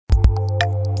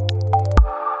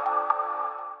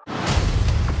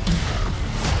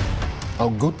How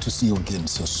good to see you again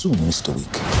so soon, Mr. Wick.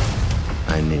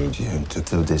 I need you to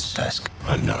do this task.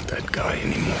 I'm not that guy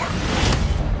anymore.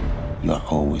 You're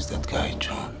always that guy,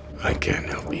 John. I can't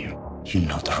help you. You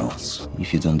know the rules.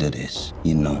 If you don't do this,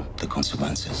 you know the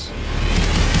consequences.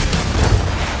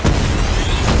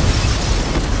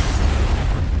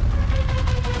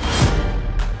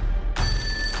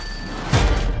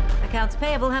 Accounts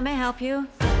payable, how may I help you?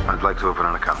 I'd like to open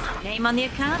an account. Name on the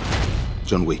account?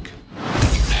 John Wick.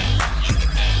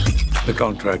 The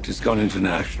contract has gone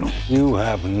international. You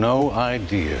have no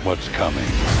idea what's coming.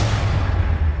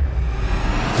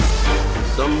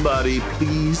 Somebody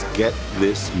please get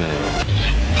this man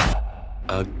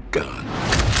a gun.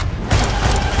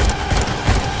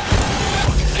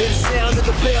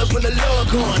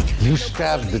 You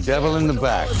stabbed the devil in the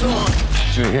back.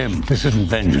 To him, this isn't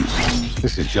vengeance.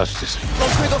 This is justice.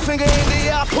 Finger in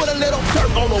the eye, put a little dirt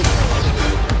on him.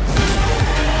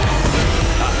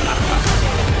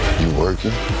 You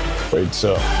working? Wait,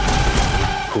 so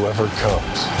whoever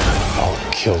comes,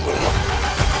 I'll kill them.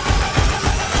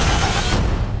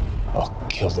 I'll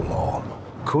kill them all.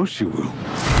 Of course you will.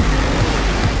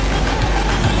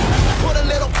 Put a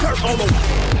little dirt on him.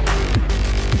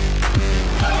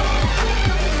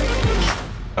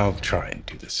 I'll try and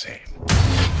do the same.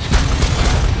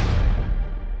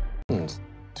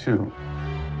 2.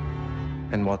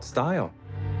 And what style?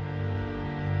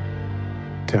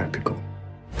 Tactical.